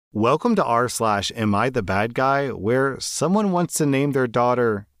Welcome to r/Am I the Bad Guy, where someone wants to name their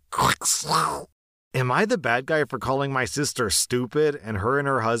daughter Am I the bad guy for calling my sister stupid and her and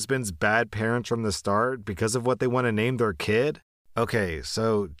her husband's bad parents from the start because of what they want to name their kid? Okay,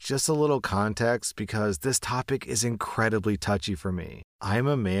 so just a little context because this topic is incredibly touchy for me. I'm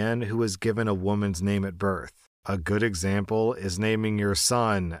a man who was given a woman's name at birth. A good example is naming your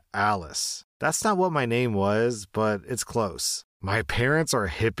son Alice. That's not what my name was, but it's close. My parents are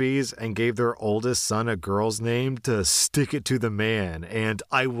hippies and gave their oldest son a girl's name to stick it to the man, and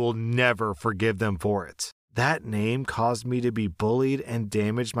I will never forgive them for it. That name caused me to be bullied and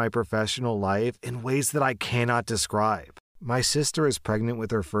damaged my professional life in ways that I cannot describe. My sister is pregnant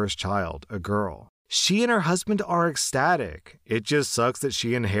with her first child, a girl. She and her husband are ecstatic. It just sucks that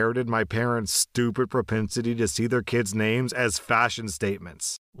she inherited my parents' stupid propensity to see their kids' names as fashion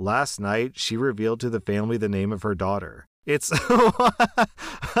statements. Last night, she revealed to the family the name of her daughter. It's what?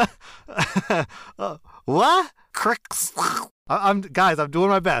 Guys, I'm doing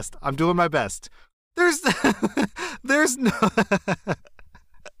my best. There's no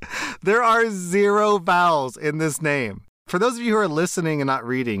There are zero vowels in this name. For those of you who are listening and not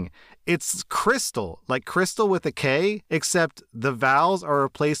reading, it's Crystal, like crystal with a K, except the vowels are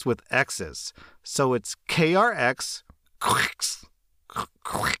replaced with X's. So it's KRX,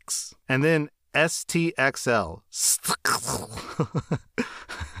 and then STXL.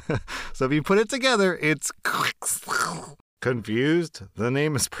 So if you put it together, it's confused. The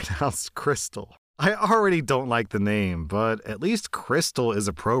name is pronounced Crystal. I already don't like the name, but at least Crystal is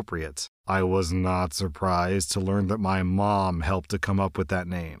appropriate. I was not surprised to learn that my mom helped to come up with that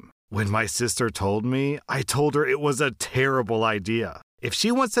name. When my sister told me, I told her it was a terrible idea. If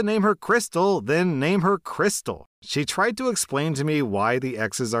she wants to name her Crystal, then name her Crystal. She tried to explain to me why the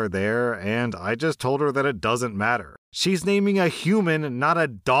X's are there, and I just told her that it doesn't matter. She's naming a human, not a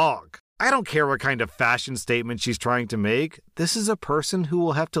dog. I don't care what kind of fashion statement she's trying to make. This is a person who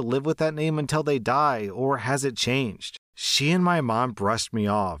will have to live with that name until they die, or has it changed. She and my mom brushed me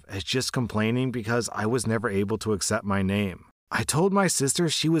off as just complaining because I was never able to accept my name. I told my sister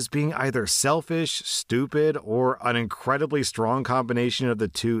she was being either selfish, stupid, or an incredibly strong combination of the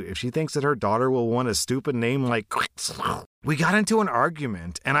two if she thinks that her daughter will want a stupid name like We got into an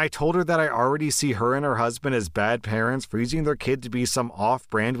argument, and I told her that I already see her and her husband as bad parents for using their kid to be some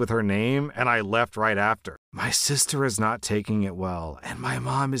off-brand with her name, and I left right after. My sister is not taking it well, and my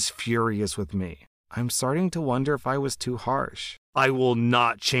mom is furious with me. I'm starting to wonder if I was too harsh. I will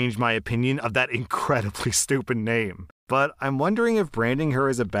not change my opinion of that incredibly stupid name. But I'm wondering if branding her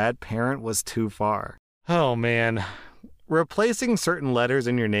as a bad parent was too far. Oh man. Replacing certain letters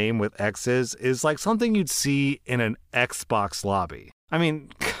in your name with X's is like something you'd see in an Xbox lobby. I mean,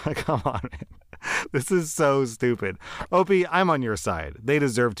 come on, man. This is so stupid. Opie, I'm on your side. They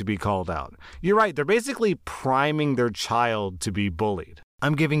deserve to be called out. You're right, they're basically priming their child to be bullied.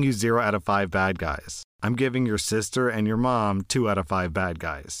 I'm giving you 0 out of 5 bad guys. I'm giving your sister and your mom 2 out of 5 bad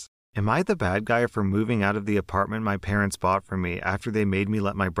guys. Am I the bad guy for moving out of the apartment my parents bought for me after they made me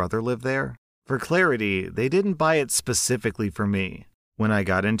let my brother live there? For clarity, they didn't buy it specifically for me. When I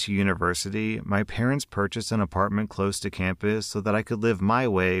got into university, my parents purchased an apartment close to campus so that I could live my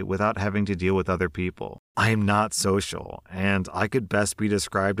way without having to deal with other people. I'm not social, and I could best be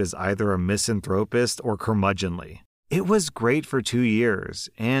described as either a misanthropist or curmudgeonly. It was great for 2 years,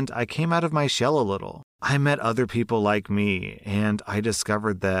 and I came out of my shell a little. I met other people like me, and I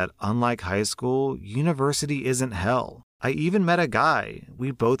discovered that, unlike high school, university isn't hell. I even met a guy.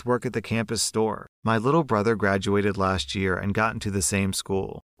 We both work at the campus store. My little brother graduated last year and got into the same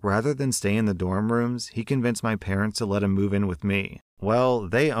school. Rather than stay in the dorm rooms, he convinced my parents to let him move in with me. Well,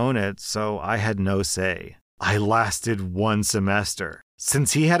 they own it, so I had no say. I lasted 1 semester.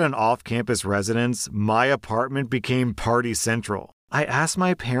 Since he had an off-campus residence, my apartment became party central. I asked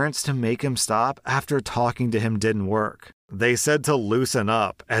my parents to make him stop after talking to him didn't work. They said to loosen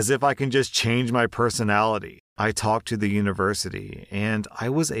up, as if I can just change my personality. I talked to the university, and I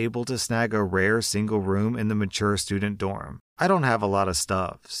was able to snag a rare single room in the mature student dorm. I don't have a lot of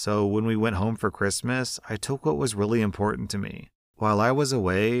stuff, so when we went home for Christmas, I took what was really important to me. While I was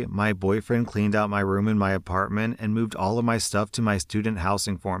away, my boyfriend cleaned out my room in my apartment and moved all of my stuff to my student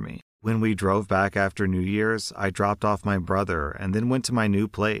housing for me. When we drove back after New Year's, I dropped off my brother and then went to my new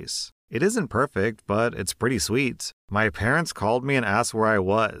place. It isn't perfect, but it's pretty sweet. My parents called me and asked where I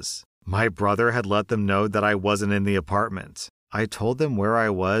was. My brother had let them know that I wasn't in the apartment. I told them where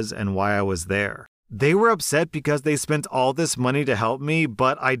I was and why I was there. They were upset because they spent all this money to help me,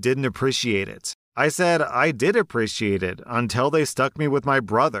 but I didn't appreciate it. I said I did appreciate it until they stuck me with my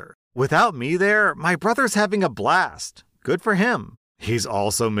brother. Without me there, my brother's having a blast. Good for him. He's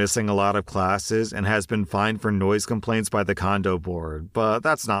also missing a lot of classes and has been fined for noise complaints by the condo board, but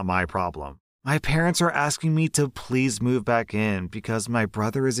that's not my problem. My parents are asking me to please move back in because my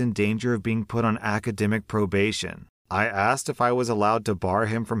brother is in danger of being put on academic probation. I asked if I was allowed to bar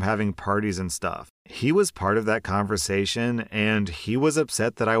him from having parties and stuff. He was part of that conversation, and he was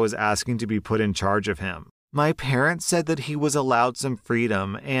upset that I was asking to be put in charge of him. My parents said that he was allowed some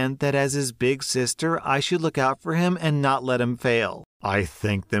freedom and that as his big sister, I should look out for him and not let him fail. I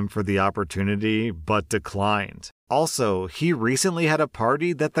thanked them for the opportunity, but declined. Also, he recently had a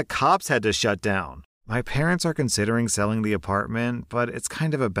party that the cops had to shut down. My parents are considering selling the apartment, but it's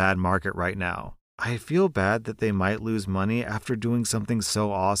kind of a bad market right now. I feel bad that they might lose money after doing something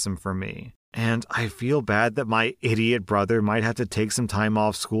so awesome for me. And I feel bad that my idiot brother might have to take some time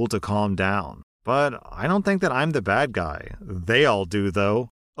off school to calm down. But I don't think that I'm the bad guy. They all do, though.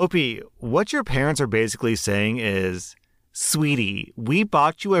 OP, what your parents are basically saying is, sweetie, we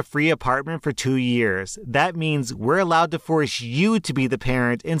bought you a free apartment for 2 years. That means we're allowed to force you to be the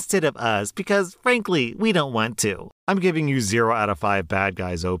parent instead of us because, frankly, we don't want to. I'm giving you 0 out of 5 bad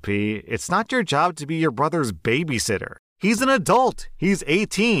guys, OP. It's not your job to be your brother's babysitter. He's an adult. He's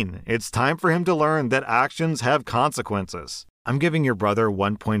 18. It's time for him to learn that actions have consequences. I'm giving your brother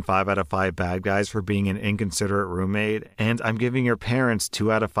 1.5 out of 5 bad guys for being an inconsiderate roommate, and I'm giving your parents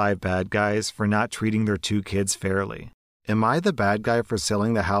 2 out of 5 bad guys for not treating their 2 kids fairly. Am I the bad guy for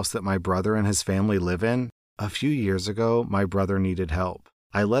selling the house that my brother and his family live in? A few years ago, my brother needed help.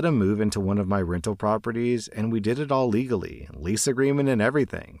 I let him move into one of my rental properties, and we did it all legally, lease agreement and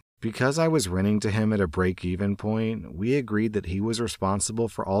everything. Because I was renting to him at a break-even point, we agreed that he was responsible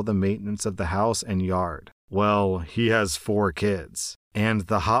for all the maintenance of the house and yard. Well, he has 4 kids, and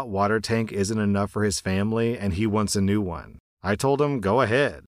the hot water tank isn't enough for his family and he wants a new one. I told him, go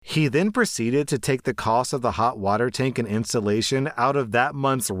ahead. He then proceeded to take the cost of the hot water tank and installation out of that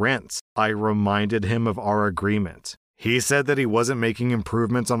month's rent. I reminded him of our agreement. He said that he wasn't making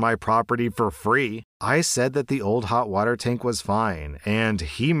improvements on my property for free. I said that the old hot water tank was fine, and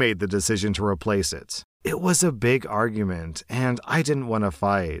he made the decision to replace it. It was a big argument, and I didn't want to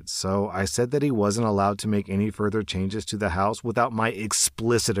fight, so I said that he wasn't allowed to make any further changes to the house without my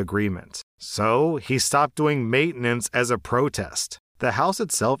explicit agreement. So he stopped doing maintenance as a protest. The house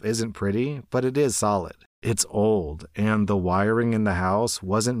itself isn't pretty, but it is solid. It's old, and the wiring in the house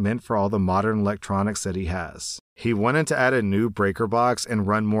wasn't meant for all the modern electronics that he has. He wanted to add a new breaker box and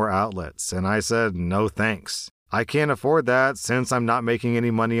run more outlets, and I said, no thanks. I can't afford that since I'm not making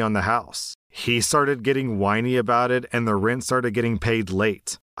any money on the house. He started getting whiny about it, and the rent started getting paid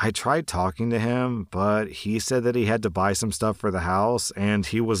late. I tried talking to him, but he said that he had to buy some stuff for the house, and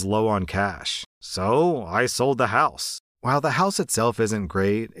he was low on cash. So I sold the house. While the house itself isn't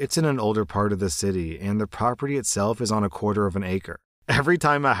great, it's in an older part of the city, and the property itself is on 1/4 of an acre. Every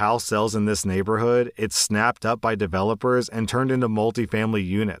time a house sells in this neighborhood, it's snapped up by developers and turned into multifamily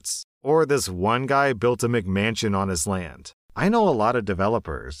units. Or this one guy built a McMansion on his land. I know a lot of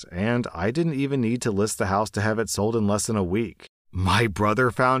developers, and I didn't even need to list the house to have it sold in less than a week. My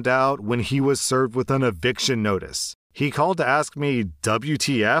brother found out when he was served with an eviction notice. He called to ask me,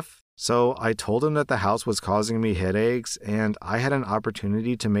 WTF? So I told him that the house was causing me headaches and I had an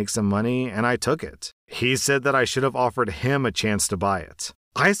opportunity to make some money and I took it. He said that I should have offered him a chance to buy it.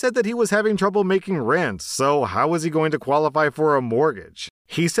 I said that he was having trouble making rent, so how was he going to qualify for a mortgage?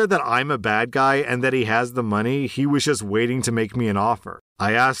 He said that I'm a bad guy and that he has the money, he was just waiting to make me an offer.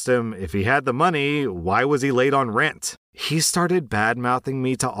 I asked him if he had the money, why was he late on rent? He started bad-mouthing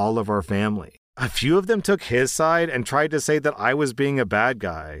me to all of our family. A few of them took his side and tried to say that I was being a bad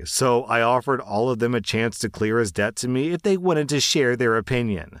guy, so I offered all of them a chance to clear his debt to me if they wanted to share their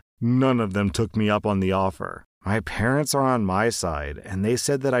opinion. None of them took me up on the offer. My parents are on my side, and they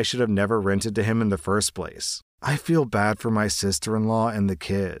said that I should have never rented to him in the first place. I feel bad for my sister-in-law and the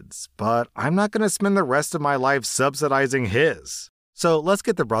kids, but I'm not going to spend the rest of my life subsidizing his. So let's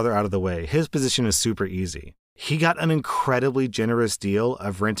get the brother out of the way. His position is super easy. He got an incredibly generous deal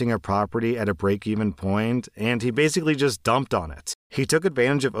of renting a property at a break-even point, and he basically just dumped on it. He took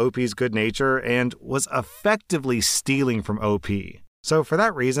advantage of OP's good nature and was effectively stealing from OP. So for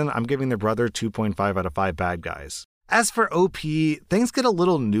that reason, I'm giving the brother 2.5 out of 5 bad guys. As for OP, things get a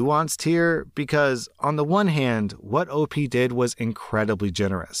little nuanced here because, on the one hand, what OP did was incredibly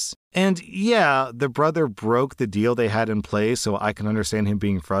generous. And yeah, the brother broke the deal they had in place, so I can understand him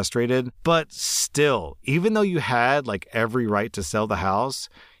being frustrated. But still, even though you had every right to sell the house,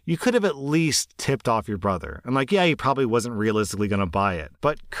 you could have at least tipped off your brother. And yeah, he probably wasn't realistically going to buy it.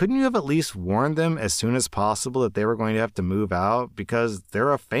 But couldn't you have at least warned them as soon as possible that they were going to have to move out? Because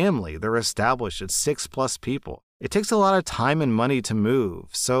they're a family, they're established, it's 6+ people. It takes a lot of time and money to move,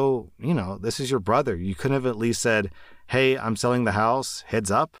 so, this is your brother. You couldn't have at least said, hey, I'm selling the house,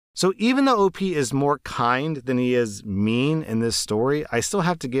 heads up. So even though OP is more kind than he is mean in this story, I still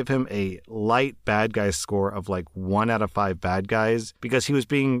have to give him a light bad guy score of like 1 out of 5 bad guys because he was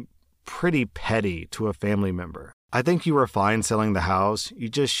being pretty petty to a family member. I think you were fine selling the house, you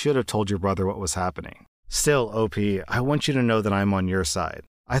just should have told your brother what was happening. Still, OP, I want you to know that I'm on your side.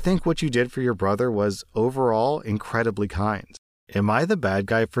 I think what you did for your brother was overall incredibly kind. Am I the bad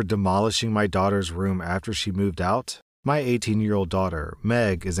guy for demolishing my daughter's room after she moved out? My 18-year-old daughter,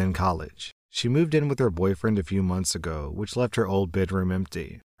 Meg, is in college. She moved in with her boyfriend a few months ago, which left her old bedroom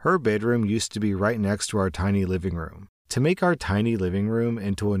empty. Her bedroom used to be right next to our tiny living room. To make our tiny living room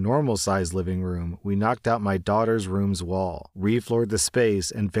into a normal-sized living room, we knocked out my daughter's room's wall, refloored the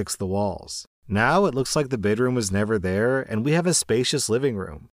space, and fixed the walls. Now it looks like the bedroom was never there, and we have a spacious living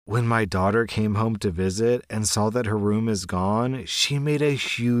room. When my daughter came home to visit and saw that her room is gone, she made a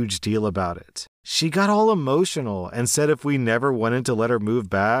huge deal about it. She got all emotional and said if we never wanted to let her move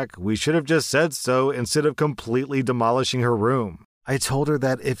back, we should have just said so instead of completely demolishing her room. I told her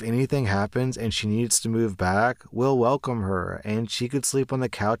that if anything happens and she needs to move back, we'll welcome her and she could sleep on the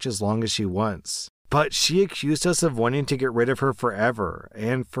couch as long as she wants. But she accused us of wanting to get rid of her forever,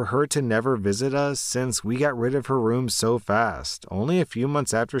 and for her to never visit us since we got rid of her room so fast, only a few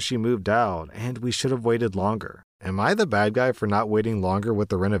months after she moved out, and we should have waited longer. Am I the bad guy for not waiting longer with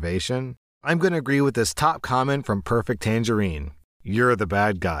the renovation? I'm going to agree with this top comment from Perfect Tangerine. You're the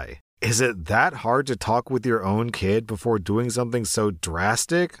bad guy. Is it that hard to talk with your own kid before doing something so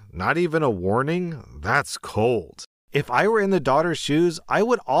drastic? Not even a warning? That's cold. If I were in the daughter's shoes, I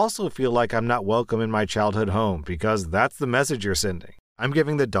would also feel like I'm not welcome in my childhood home because that's the message you're sending. I'm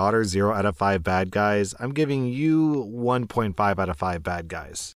giving the daughter 0 out of 5 bad guys. I'm giving you 1.5 out of 5 bad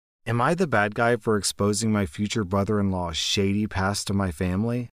guys. Am I the bad guy for exposing my future brother-in-law's shady past to my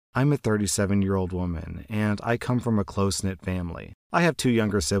family? I'm a 37-year-old woman, and I come from a close-knit family. I have 2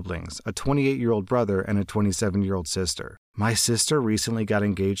 younger siblings, a 28-year-old brother and a 27-year-old sister. My sister recently got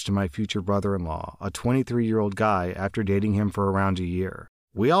engaged to my future brother-in-law, a 23-year-old guy, after dating him for around a year.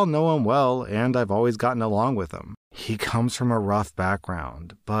 We all know him well, and I've always gotten along with him. He comes from a rough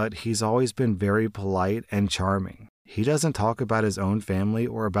background, but he's always been very polite and charming. He doesn't talk about his own family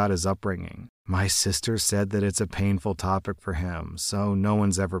or about his upbringing. My sister said that it's a painful topic for him, so no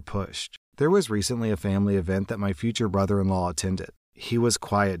one's ever pushed. There was recently a family event that my future brother-in-law attended. He was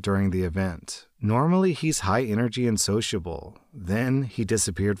quiet during the event. Normally, he's high energy and sociable. Then he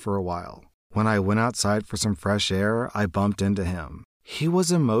disappeared for a while. When I went outside for some fresh air, I bumped into him. He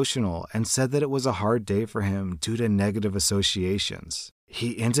was emotional and said that it was a hard day for him due to negative associations.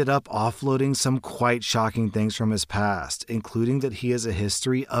 He ended up offloading some quite shocking things from his past, including that he has a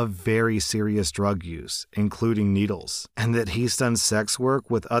history of very serious drug use, including needles, and that he's done sex work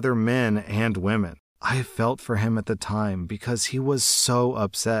with other men and women. I felt for him at the time because he was so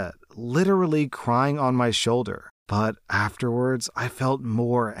upset, literally crying on my shoulder. But afterwards, I felt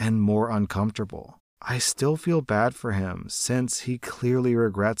more and more uncomfortable. I still feel bad for him since he clearly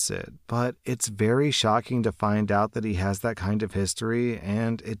regrets it, but it's very shocking to find out that he has that kind of history,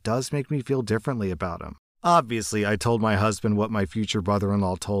 and it does make me feel differently about him. Obviously, I told my husband what my future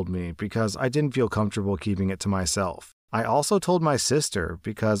brother-in-law told me because I didn't feel comfortable keeping it to myself. I also told my sister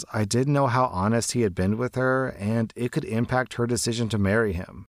because I didn't know how honest he had been with her, and it could impact her decision to marry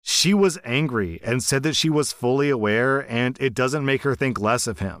him. She was angry and said that she was fully aware, and it doesn't make her think less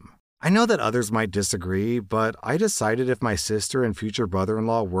of him. I know that others might disagree, but I decided if my sister and future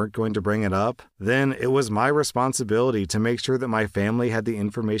brother-in-law weren't going to bring it up, then it was my responsibility to make sure that my family had the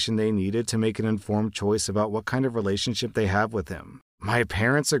information they needed to make an informed choice about what kind of relationship they have with him. My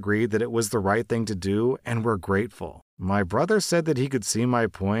parents agreed that it was the right thing to do and were grateful. My brother said that he could see my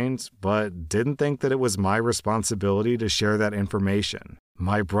point, but didn't think that it was my responsibility to share that information.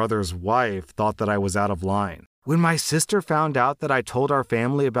 My brother's wife thought that I was out of line. When my sister found out that I told our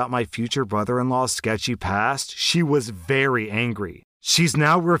family about my future brother-in-law's sketchy past, she was very angry. She's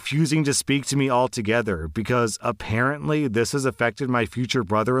now refusing to speak to me altogether because apparently this has affected my future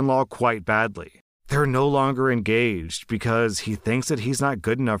brother-in-law quite badly. They're no longer engaged because he thinks that he's not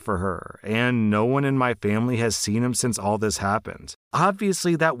good enough for her, and no one in my family has seen him since all this happened.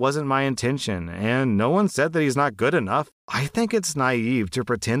 Obviously, that wasn't my intention, and no one said that he's not good enough. I think it's naive to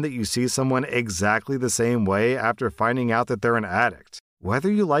pretend that you see someone exactly the same way after finding out that they're an addict. Whether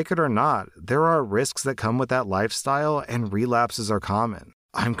you like it or not, there are risks that come with that lifestyle, and relapses are common.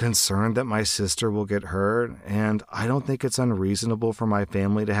 I'm concerned that my sister will get hurt, and I don't think it's unreasonable for my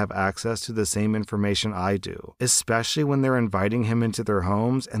family to have access to the same information I do, especially when they're inviting him into their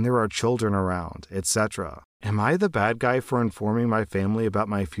homes and there are children around, etc. Am I the bad guy for informing my family about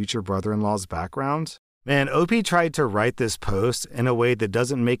my future brother-in-law's background? Man, OP tried to write this post in a way that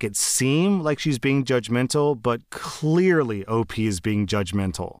doesn't make it seem like she's being judgmental, but clearly OP is being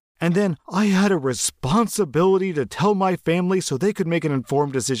judgmental. And then, I had a responsibility to tell my family so they could make an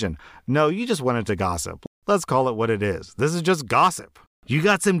informed decision. No, you just wanted to gossip. Let's call it what it is. This is just gossip. You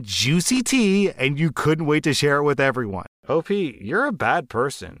got some juicy tea and you couldn't wait to share it with everyone. OP, you're a bad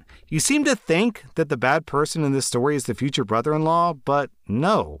person. You seem to think that the bad person in this story is the future brother-in-law, but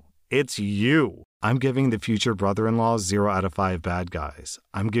no, it's you. I'm giving the future brother-in-law 0 out of 5 bad guys.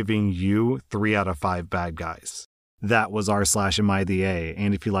 I'm giving you 3 out of 5 bad guys. That was r/MIDA,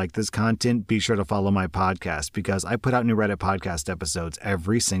 and if you like this content, be sure to follow my podcast because I put out new Reddit podcast episodes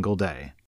every single day.